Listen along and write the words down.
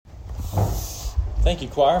Thank you,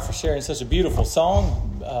 choir, for sharing such a beautiful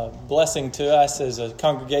song. Blessing to us as a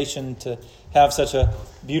congregation to have such a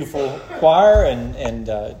beautiful choir and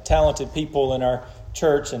talented people in our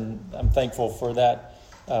church, and I'm thankful for that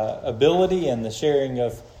ability and the sharing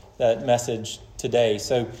of that message today.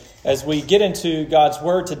 So as we get into God's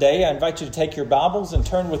Word today, I invite you to take your Bibles and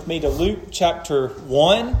turn with me to Luke chapter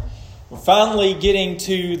 1. We're finally getting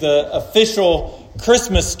to the official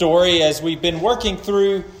Christmas story as we've been working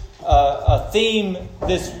through a theme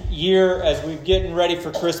this year as we're getting ready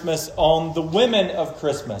for Christmas on the women of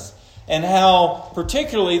Christmas, and how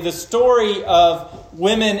particularly the story of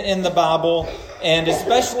women in the Bible, and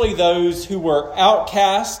especially those who were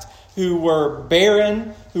outcast, who were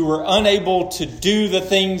barren, who were unable to do the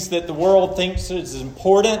things that the world thinks is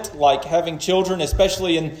important, like having children.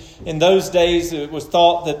 Especially in those days, it was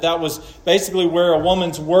thought that was basically where a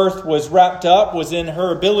woman's worth was wrapped up, was in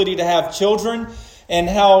her ability to have children. And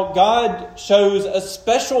how God shows a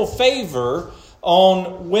special favor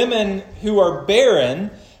on women who are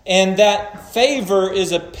barren, and that favor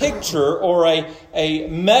is a picture or a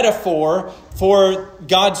metaphor for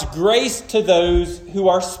God's grace to those who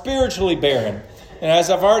are spiritually barren. And as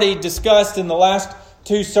I've already discussed in the last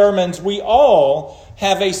two sermons, we all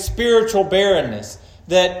have a spiritual barrenness.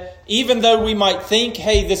 That even though we might think,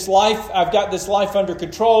 hey, I've got this life under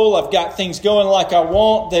control, I've got things going like I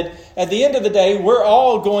want, that at the end of the day, we're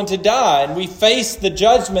all going to die. And we face the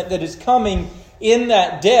judgment that is coming in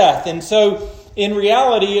that death. And so in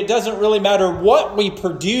reality, it doesn't really matter what we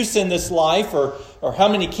produce in this life, or how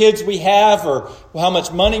many kids we have, or how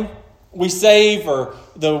much money we save, or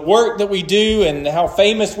the work that we do and how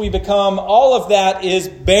famous we become. All of that is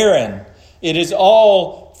barren. It is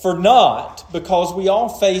all for naught, because we all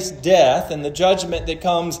face death and the judgment that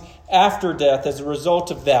comes after death as a result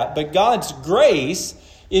of that. But God's grace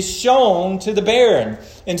is shown to the barren.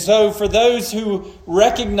 And so for those who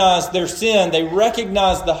recognize their sin, they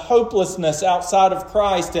recognize the hopelessness outside of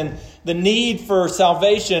Christ and the need for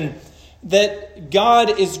salvation, that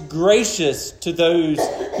God is gracious to those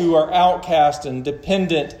who are outcast and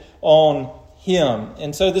dependent on Him.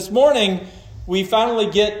 And so this morning, we finally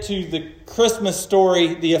get to the Christmas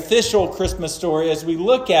story, the official Christmas story, as we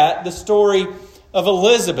look at the story of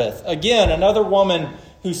Elizabeth. Again, another woman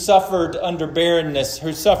who suffered under barrenness,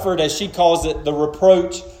 who suffered, as she calls it, the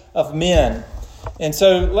reproach of men. And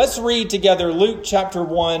so let's read together Luke chapter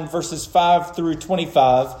 1, verses 5 through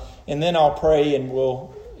 25, and then I'll pray and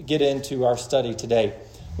we'll get into our study today.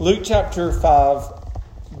 Luke chapter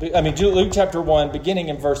 1, beginning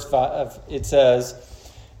in verse 5, it says,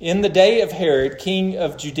 "In the day of Herod, king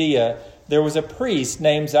of Judea, there was a priest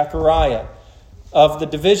named Zechariah of the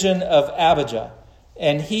division of Abijah.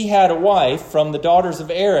 And he had a wife from the daughters of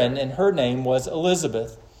Aaron, and her name was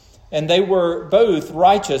Elizabeth. And they were both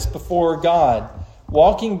righteous before God,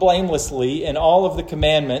 walking blamelessly in all of the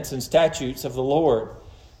commandments and statutes of the Lord.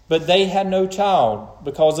 But they had no child,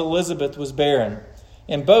 because Elizabeth was barren,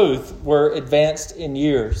 and both were advanced in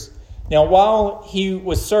years. Now while he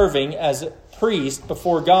was serving as priest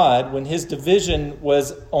before God, when his division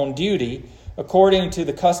was on duty, according to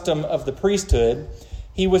the custom of the priesthood,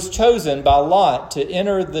 he was chosen by lot to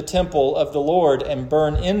enter the temple of the Lord and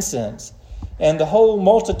burn incense. And the whole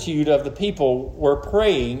multitude of the people were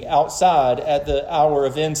praying outside at the hour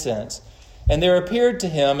of incense. And there appeared to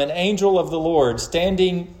him an angel of the Lord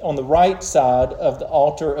standing on the right side of the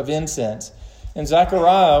altar of incense. And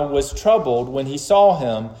Zechariah was troubled when he saw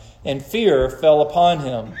him, and fear fell upon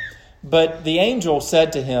him. But the angel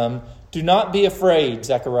said to him, 'Do not be afraid,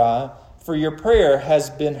 Zechariah, for your prayer has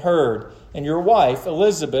been heard, and your wife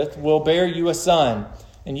Elizabeth will bear you a son,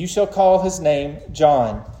 and you shall call his name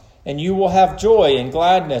John. And you will have joy and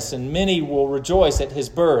gladness, and many will rejoice at his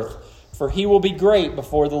birth, for he will be great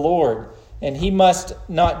before the Lord. And he must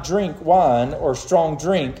not drink wine or strong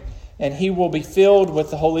drink, and he will be filled with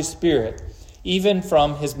the Holy Spirit, even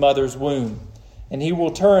from his mother's womb. And he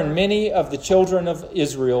will turn many of the children of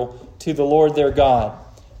Israel to the Lord their God.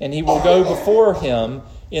 And he will go before him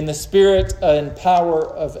in the spirit and power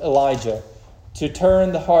of Elijah, to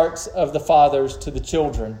turn the hearts of the fathers to the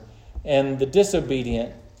children, and the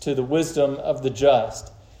disobedient to the wisdom of the just,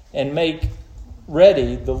 and make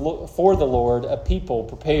ready for the Lord a people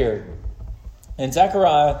prepared.' And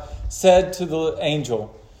Zechariah said to the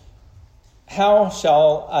angel, 'How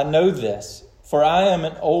shall I know this? For I am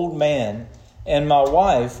an old man, and my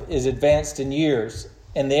wife is advanced in years.'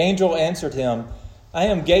 And the angel answered him, 'I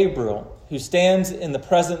am Gabriel, who stands in the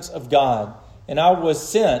presence of God, and I was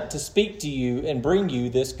sent to speak to you and bring you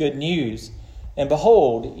this good news. And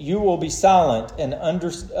behold, you will be silent and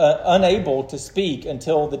unable to speak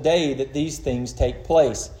until the day that these things take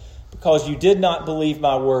place, because you did not believe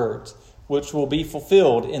my words, which will be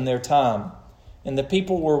fulfilled in their time." And the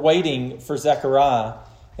people were waiting for Zechariah,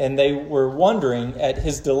 and they were wondering at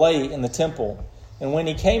his delay in the temple. And when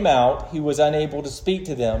he came out, he was unable to speak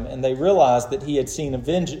to them, and they realized that he had seen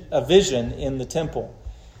a vision in the temple.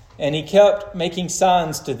 And he kept making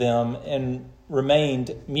signs to them and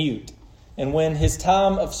remained mute. And when his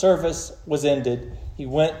time of service was ended, he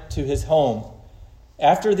went to his home.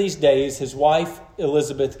 After these days, his wife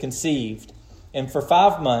Elizabeth conceived, and for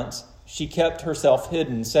 5 months she kept herself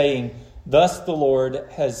hidden, saying, "Thus the Lord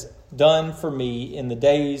has done for me in the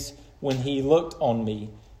days when he looked on me,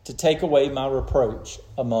 to take away my reproach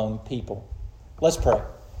among people." Let's pray.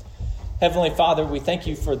 Heavenly Father, we thank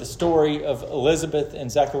you for the story of Elizabeth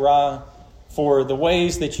and Zechariah, for the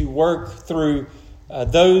ways that you work through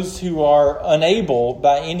those who are unable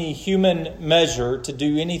by any human measure to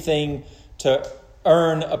do anything to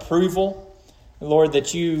earn approval. Lord,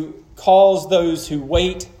 that you cause those who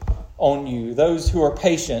wait on you, those who are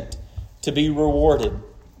patient, to be rewarded.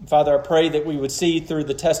 Father, I pray that we would see through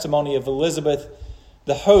the testimony of Elizabeth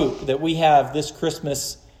the hope that we have this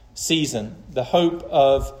Christmas season, the hope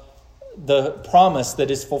of the promise that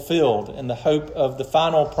is fulfilled, and the hope of the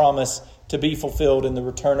final promise to be fulfilled in the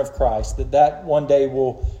return of Christ, that one day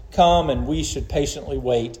will come and we should patiently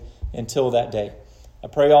wait until that day. I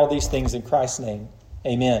pray all these things in Christ's name.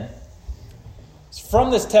 Amen. From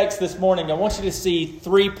this text this morning, I want you to see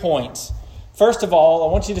 3 points. First of all,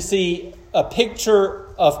 I want you to see a picture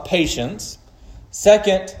of patience.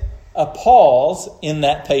 Second, a pause in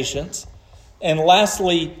that patience. And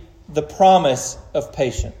lastly, the promise of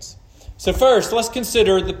patience. So first, let's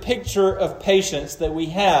consider the picture of patience that we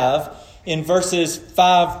have in verses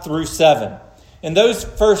 5 through 7. In those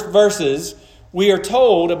first verses, we are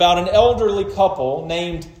told about an elderly couple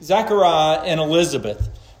named Zechariah and Elizabeth.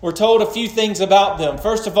 We're told a few things about them.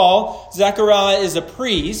 First of all, Zechariah is a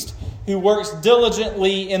priest who works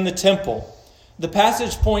diligently in the temple. The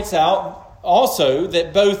passage points out also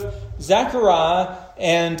that both Zechariah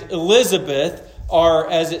and Elizabeth are,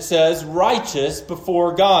 as it says, righteous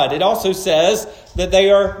before God. It also says that they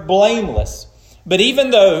are blameless. But even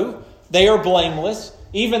though they are blameless,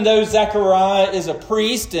 even though Zechariah is a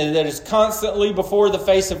priest and that is constantly before the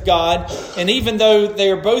face of God, and even though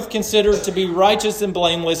they are both considered to be righteous and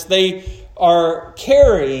blameless, they are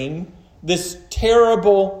carrying this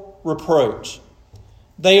terrible reproach.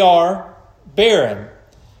 They are barren.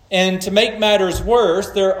 And to make matters worse,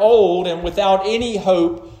 they're old and without any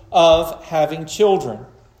hope of having children.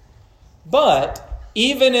 But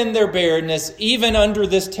even in their barrenness, even under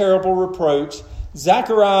this terrible reproach,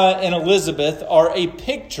 Zechariah and Elizabeth are a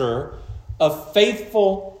picture of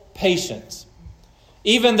faithful patience.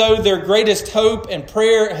 Even though their greatest hope and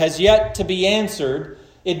prayer has yet to be answered,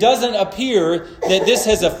 it doesn't appear that this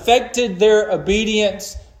has affected their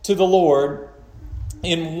obedience to the Lord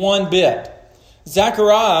in one bit.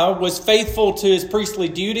 Zechariah was faithful to his priestly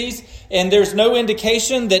duties, and there's no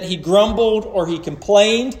indication that he grumbled or he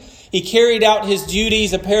complained. He carried out his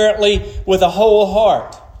duties apparently with a whole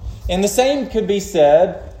heart. And the same could be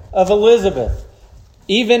said of Elizabeth.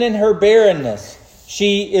 Even in her barrenness,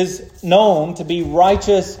 she is known to be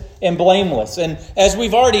righteous and blameless. And as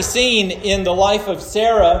we've already seen in the life of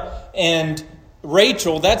Sarah and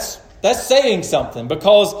Rachel, that's saying something,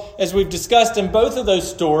 because as we've discussed in both of those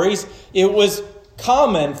stories, it was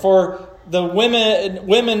common for the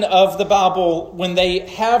women of the Bible, when they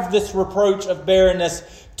have this reproach of barrenness,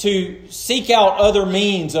 to seek out other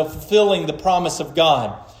means of fulfilling the promise of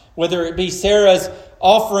God. Whether it be Sarah's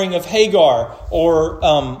offering of Hagar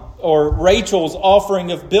or Rachel's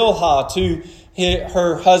offering of Bilhah to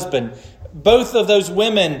her husband. Both of those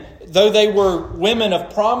women, though they were women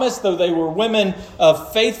of promise, though they were women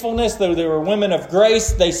of faithfulness, though they were women of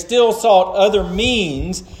grace, they still sought other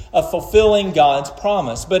means of fulfilling God's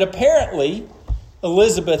promise. But apparently,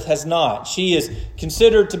 Elizabeth has not. She is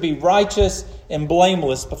considered to be righteous and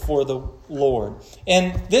blameless before the Lord.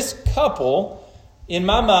 And this couple, in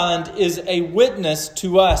my mind, is a witness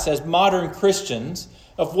to us as modern Christians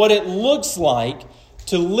of what it looks like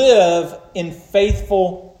to live in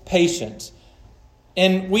faithful patience.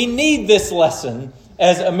 And we need this lesson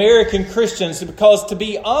as American Christians, because to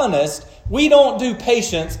be honest, we don't do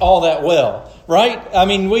patience all that well, right? I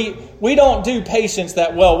mean, we don't do patience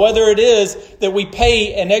that well, whether it is that we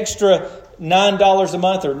pay an extra $9 a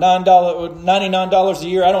month or $99 a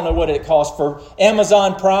year. I don't know what it costs for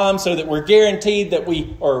Amazon Prime, so that we're guaranteed that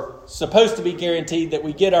we are supposed to be guaranteed that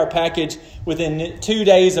we get our package within 2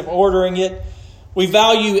 days of ordering it. We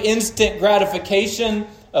value instant gratification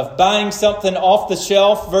of buying something off the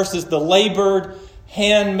shelf versus the labored,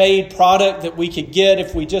 handmade product that we could get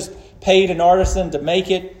if we just paid an artisan to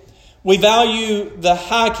make it. We value the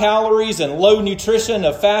high calories and low nutrition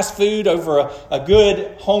of fast food over a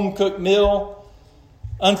good home-cooked meal.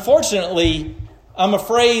 Unfortunately, I'm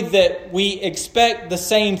afraid that we expect the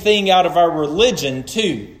same thing out of our religion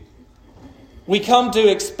too. We come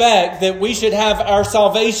to expect that we should have our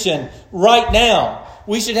salvation right now.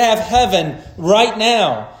 We should have heaven right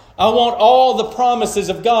now. I want all the promises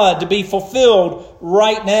of God to be fulfilled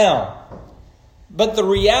right now. But the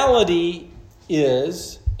reality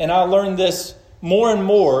is, and I learn this more and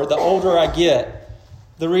more the older I get,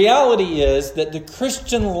 the reality is that the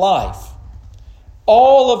Christian life,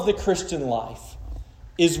 all of the Christian life,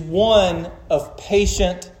 is one of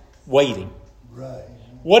patient waiting. Right.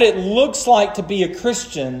 What it looks like to be a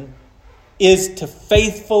Christian is to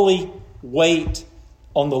faithfully wait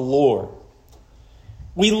on the Lord.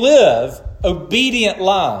 We live obedient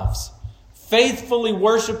lives, faithfully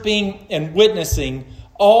worshiping and witnessing,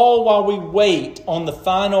 all while we wait on the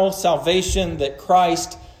final salvation that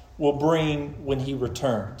Christ will bring when He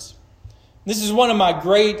returns. This is one of my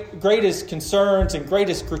greatest concerns and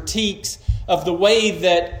greatest critiques of the way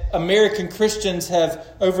that American Christians have,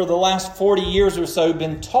 over the last 40 years or so,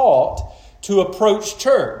 been taught to approach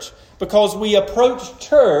church. Because we approach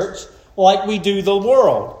church like we do the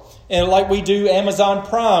world. And like we do Amazon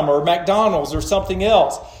Prime or McDonald's or something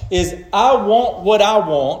else. Is I want what I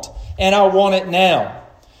want, and I want it now.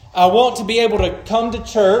 I want to be able to come to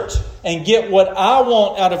church and get what I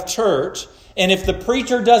want out of church. And if the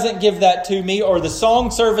preacher doesn't give that to me, or the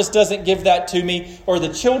song service doesn't give that to me, or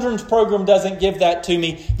the children's program doesn't give that to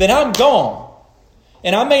me, then I'm gone.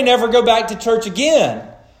 And I may never go back to church again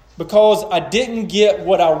because I didn't get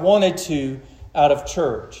what I wanted to out of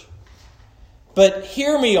church. But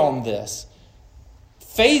hear me on this.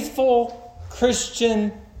 Faithful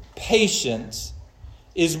Christian patience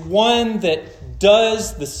is one that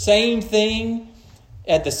does the same thing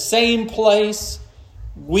at the same place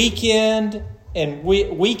week in and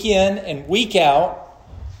week out,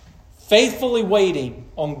 faithfully waiting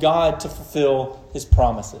on God to fulfill His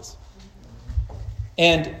promises.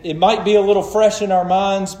 And it might be a little fresh in our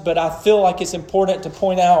minds, but I feel like it's important to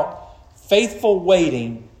point out faithful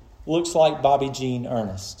waiting looks like Bobby Jean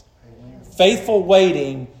Ernest. Faithful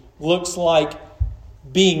waiting looks like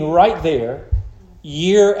being right there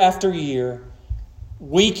year after year,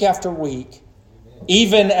 week after week.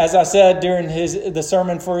 Even, as I said during the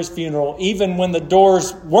sermon for his funeral, even when the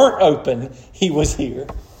doors weren't open, he was here.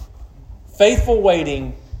 Faithful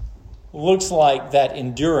waiting looks like that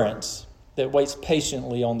endurance that waits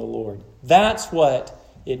patiently on the Lord. That's what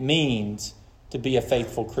it means to be a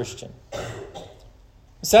faithful Christian.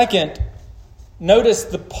 Second, notice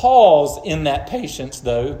the pause in that patience,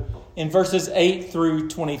 though, in verses 8 through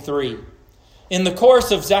 23. In the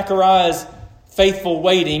course of Zechariah's faithful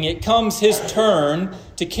waiting, it comes his turn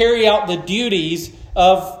to carry out the duties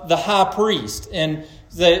of the high priest. And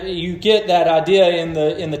you get that idea in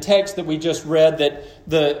the text that we just read, that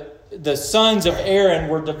the sons of Aaron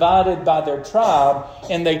were divided by their tribe,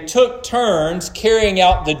 and they took turns carrying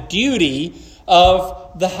out the duty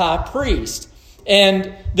of the high priest.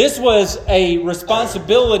 And this was a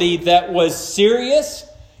responsibility that was serious,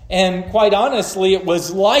 and quite honestly, it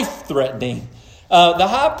was life-threatening. The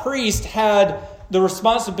high priest had the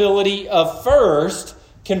responsibility of first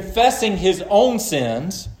confessing his own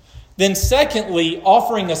sins, then secondly,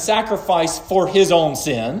 offering a sacrifice for his own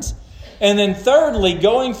sins, and then thirdly,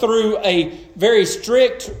 going through a very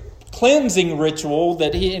strict cleansing ritual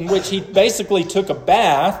in which he basically took a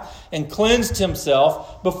bath and cleansed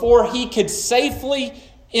himself before he could safely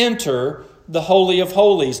enter the Holy of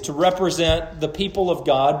Holies to represent the people of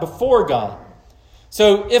God before God.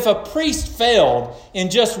 So if a priest failed in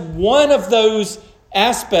just one of those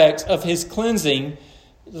aspects of his cleansing,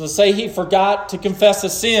 let's say he forgot to confess a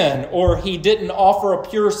sin, or he didn't offer a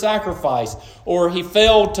pure sacrifice, or he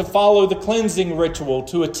failed to follow the cleansing ritual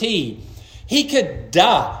to a T, he could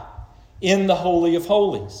die in the Holy of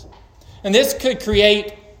Holies. And this could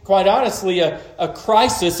create, quite honestly, a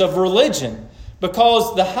crisis of religion,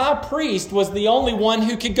 because the high priest was the only one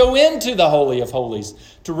who could go into the Holy of Holies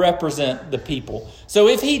to represent the people. So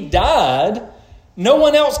if he died, no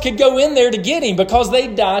one else could go in there to get him, because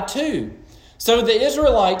they'd die too. So the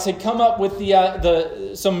Israelites had come up with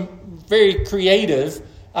some very creative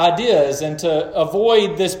ideas, and to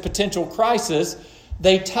avoid this potential crisis,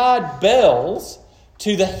 they tied bells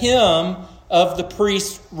to the hem of the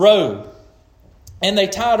priest's robe. And they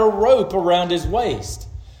tied a rope around his waist,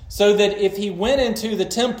 so that if he went into the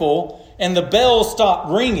temple and the bell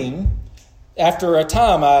stopped ringing, after a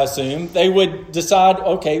time, I assume, they would decide,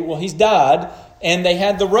 okay, well, he's died. And they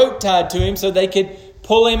had the rope tied to him so they could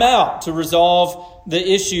pull him out to resolve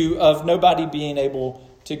the issue of nobody being able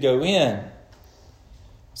to go in.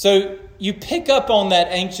 So you pick up on that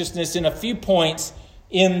anxiousness in a few points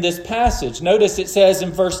in this passage. Notice it says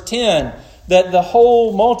in verse 10 that the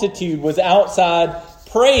whole multitude was outside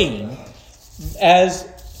praying as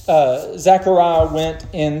Zechariah went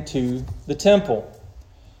into the temple.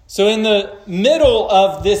 So in the middle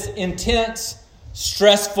of this intense,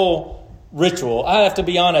 stressful ritual, I have to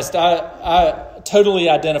be honest, I totally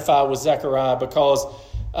identify with Zechariah because,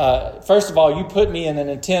 first of all, you put me in an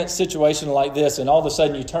intense situation like this and all of a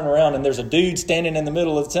sudden you turn around and there's a dude standing in the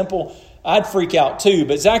middle of the temple, I'd freak out too.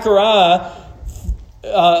 But Zechariah,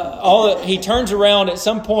 he turns around at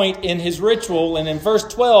some point in his ritual, and in verse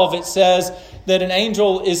 12 it says that an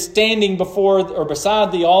angel is standing before or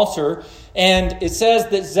beside the altar, and it says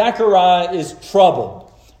that Zechariah is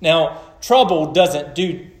troubled. Now, troubled doesn't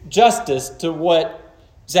do justice to what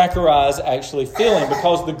Zechariah is actually feeling,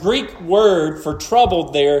 because the Greek word for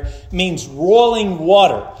troubled there means roiling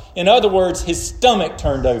water. In other words, his stomach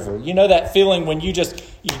turned over. You know that feeling when you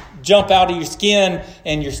jump out of your skin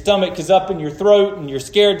and your stomach is up in your throat and you're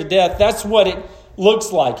scared to death? That's what it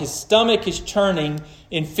looks like. His stomach is churning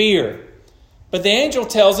in fear. But the angel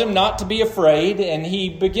tells him not to be afraid, and he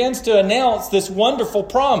begins to announce this wonderful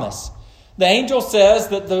promise. The angel says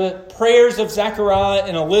that the prayers of Zechariah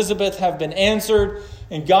and Elizabeth have been answered,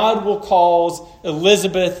 and God will cause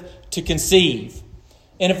Elizabeth to conceive.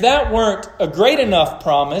 And if that weren't a great enough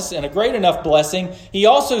promise and a great enough blessing, he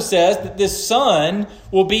also says that this son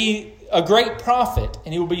will be a great prophet,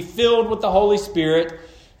 and he will be filled with the Holy Spirit,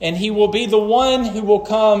 and he will be the one who will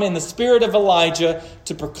come in the spirit of Elijah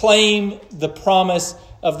to proclaim the promise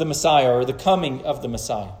of the Messiah, or the coming of the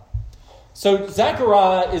Messiah. So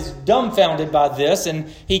Zechariah is dumbfounded by this, and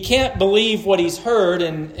he can't believe what he's heard,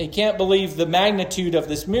 and he can't believe the magnitude of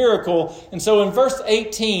this miracle. And so in verse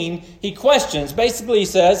 18, he questions. Basically, he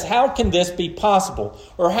says, how can this be possible?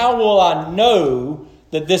 Or how will I know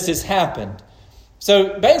that this has happened?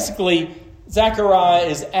 So basically, Zechariah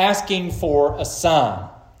is asking for a sign.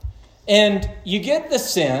 And you get the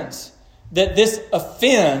sense that this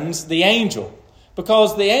offends the angel,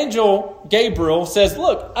 because the angel Gabriel says,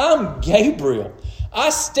 look, I'm Gabriel. I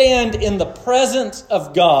stand in the presence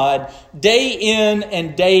of God day in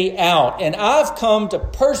and day out, and I've come to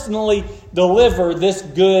personally deliver this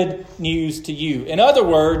good news to you. In other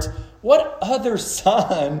words, what other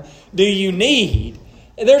sign do you need?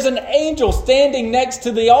 There's an angel standing next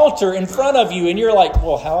to the altar in front of you, and you're like,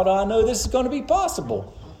 well, how do I know this is going to be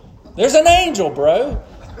possible? There's an angel, bro.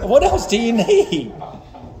 What else do you need?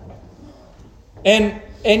 And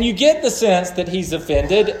you get the sense that he's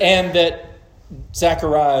offended and that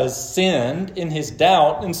Zechariah has sinned in his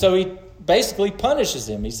doubt. And so he basically punishes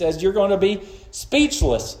him. He says, you're going to be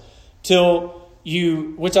speechless till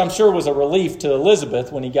you, which I'm sure was a relief to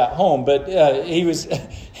Elizabeth when he got home. But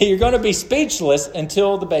you're going to be speechless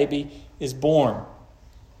until the baby is born.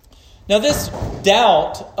 Now, this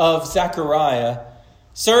doubt of Zechariah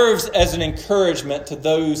serves as an encouragement to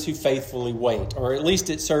those who faithfully wait, or at least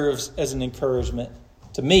it serves as an encouragement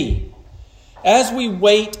to me. As we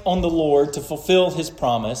wait on the Lord to fulfill his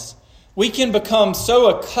promise, we can become so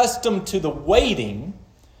accustomed to the waiting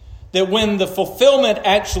that when the fulfillment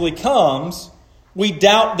actually comes, we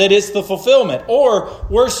doubt that it's the fulfillment. Or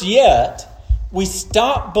worse yet, we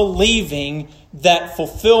stop believing that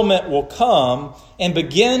fulfillment will come and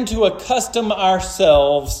begin to accustom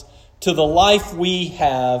ourselves to the life we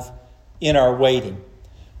have in our waiting.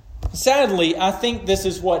 Sadly, I think this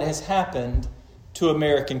is what has happened to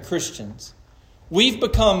American Christians. We've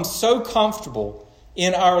become so comfortable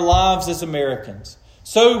in our lives as Americans,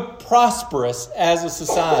 so prosperous as a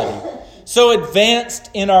society, so advanced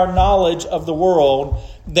in our knowledge of the world,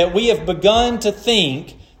 that we have begun to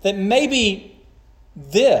think that maybe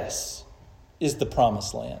this is the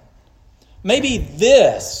promised land. Maybe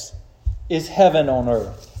this is heaven on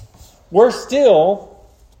earth. Worse still,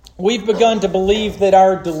 we've begun to believe that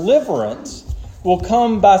our deliverance will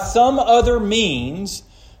come by some other means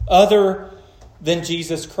other than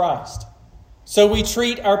Jesus Christ. So we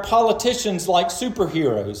treat our politicians like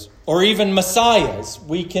superheroes, or even messiahs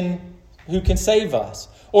who can save us.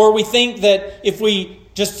 Or we think that if we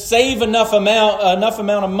just save enough amount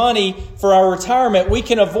of money for our retirement, we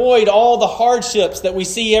can avoid all the hardships that we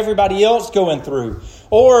see everybody else going through.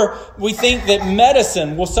 Or we think that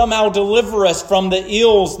medicine will somehow deliver us from the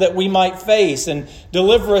ills that we might face and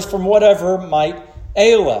deliver us from whatever might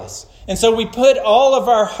ail us. And so we put all of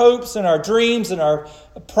our hopes and our dreams and our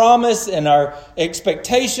promise and our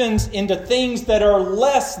expectations into things that are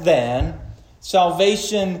less than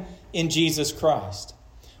salvation in Jesus Christ.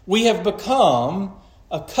 We have become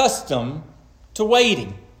accustomed to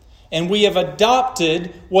waiting. And we have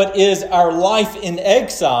adopted what is our life in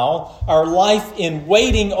exile, our life in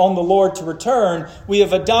waiting on the Lord to return. We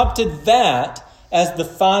have adopted that as the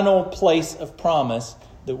final place of promise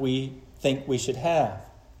that we think we should have.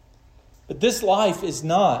 But this life is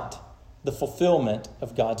not the fulfillment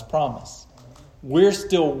of God's promise. We're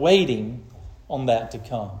still waiting on that to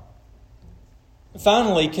come.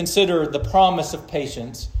 Finally, consider the promise of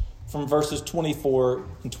patience from verses 24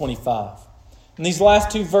 and 25. In these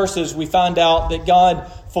last two verses, we find out that God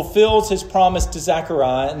fulfills his promise to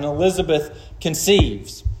Zechariah and Elizabeth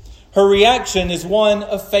conceives. Her reaction is one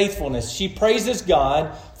of faithfulness. She praises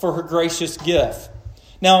God for her gracious gift.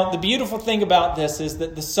 Now, the beautiful thing about this is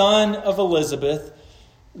that the son of Elizabeth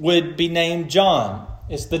would be named John.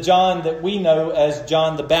 It's the John that we know as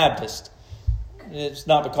John the Baptist. It's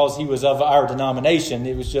not because he was of our denomination.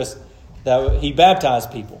 It was just that he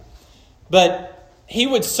baptized people. But he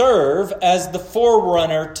would serve as the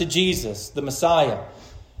forerunner to Jesus, the Messiah.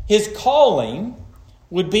 His calling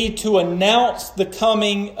would be to announce the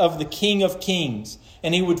coming of the King of Kings.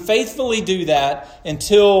 And he would faithfully do that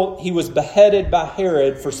until he was beheaded by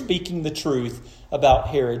Herod for speaking the truth about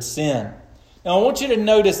Herod's sin. Now I want you to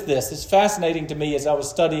notice this. It's fascinating to me as I was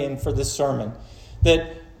studying for this sermon,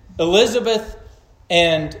 that Elizabeth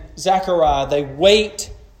and Zechariah, they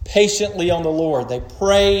wait patiently on the Lord. They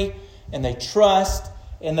pray and they trust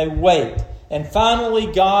and they wait. And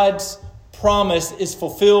finally, God's promise is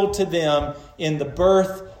fulfilled to them in the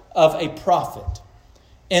birth of a prophet.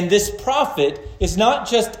 And this prophet is not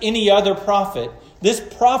just any other prophet. This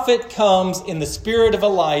prophet comes in the spirit of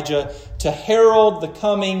Elijah to herald the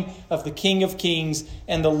coming of the King of Kings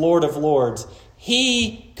and the Lord of Lords.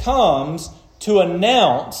 He comes to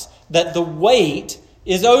announce that the wait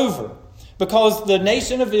is over. Because the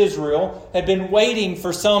nation of Israel had been waiting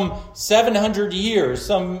for some 700 years,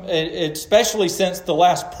 especially since the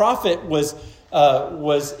last prophet was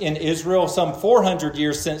in Israel, some 400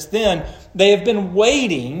 years since then. They have been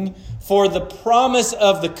waiting for the promise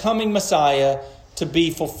of the coming Messiah to be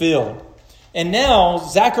fulfilled. And now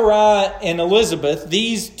Zechariah and Elizabeth,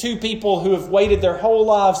 these two people who have waited their whole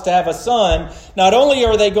lives to have a son, not only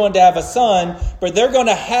are they going to have a son, but they're going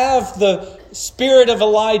to have the spirit of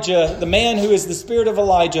Elijah, the man who is the spirit of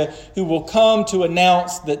Elijah, who will come to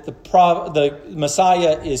announce that the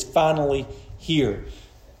Messiah is finally here.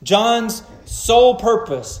 John's sole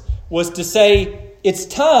purpose was to say, it's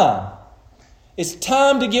time. It's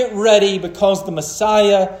time to get ready because the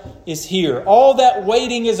Messiah is here. All that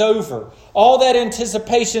waiting is over. All that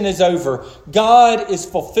anticipation is over. God is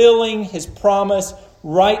fulfilling his promise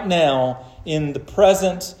right now in the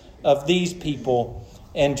presence of these people.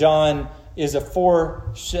 And John is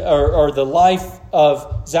the life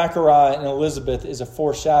of Zechariah and Elizabeth is a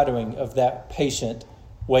foreshadowing of that patient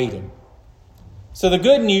waiting. So the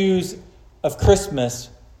good news of Christmas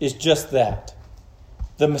is just that.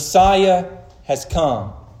 The Messiah has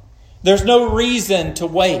come. There's no reason to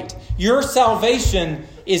wait. Your salvation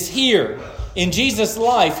is here. In Jesus'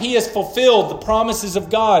 life, he has fulfilled the promises of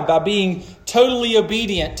God by being totally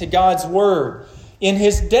obedient to God's word. In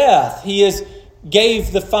his death, he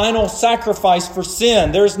gave the final sacrifice for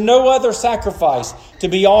sin. There's no other sacrifice to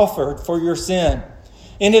be offered for your sin.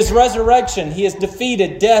 In his resurrection, he has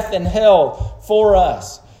defeated death and hell for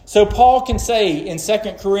us. So Paul can say in 2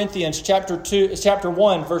 Corinthians chapter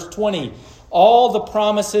 1, verse 20, all the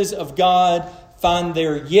promises of God find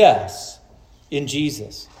their yes in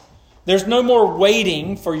Jesus. There's no more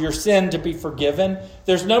waiting for your sin to be forgiven.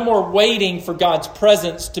 There's no more waiting for God's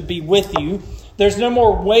presence to be with you. There's no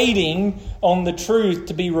more waiting on the truth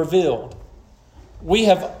to be revealed. We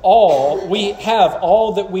have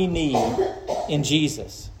all that we need in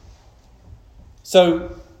Jesus.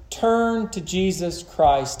 So turn to Jesus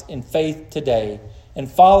Christ in faith today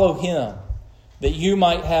and follow him, that you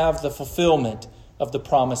might have the fulfillment of the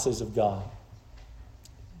promises of God.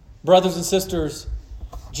 Brothers and sisters,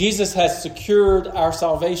 Jesus has secured our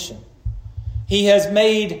salvation. He has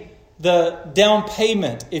made the down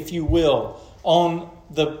payment, if you will, on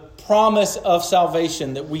the promise of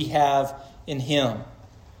salvation that we have in him.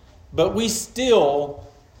 But we still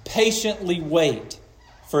patiently wait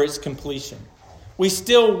for its completion. We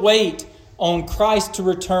still wait on Christ to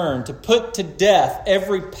return, to put to death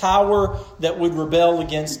every power that would rebel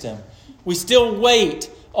against him. We still wait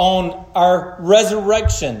on our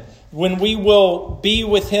resurrection, when we will be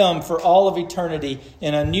with him for all of eternity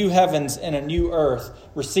in a new heavens and a new earth,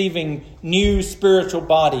 receiving new spiritual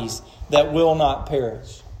bodies that will not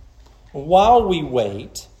perish. While we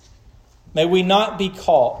wait, may we not be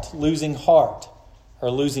caught losing heart or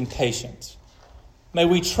losing patience. May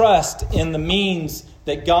we trust in the means that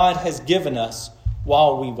that God has given us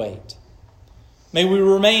while we wait. May we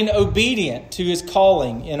remain obedient to His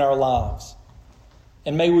calling in our lives.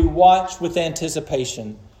 And may we watch with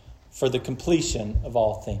anticipation for the completion of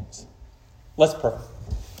all things. Let's pray.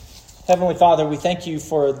 Heavenly Father, we thank you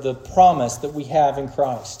for the promise that we have in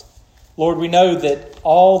Christ. Lord, we know that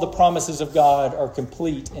all the promises of God are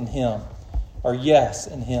complete in Him, are yes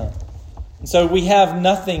in Him. And so we have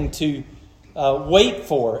nothing to wait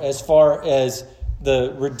for as far as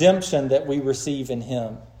the redemption that we receive in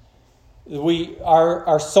Him.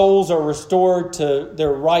 Our souls are restored to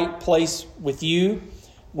their right place with you.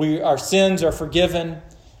 Our sins are forgiven.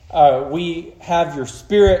 We have your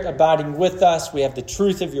Spirit abiding with us. We have the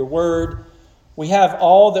truth of your word. We have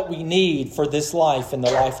all that we need for this life and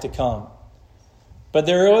the life to come. But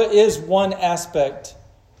there is one aspect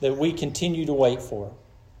that we continue to wait for,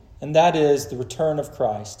 and that is the return of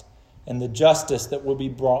Christ and the justice that will be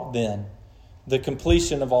brought then, the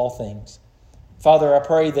completion of all things. Father, I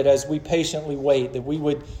pray that as we patiently wait, that we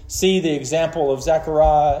would see the example of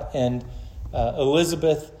Zechariah and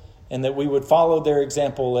Elizabeth, and that we would follow their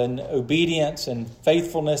example in obedience and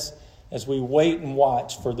faithfulness as we wait and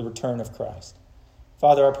watch for the return of Christ.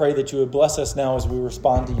 Father, I pray that you would bless us now as we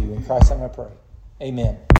respond to you. In Christ's name I pray. Amen.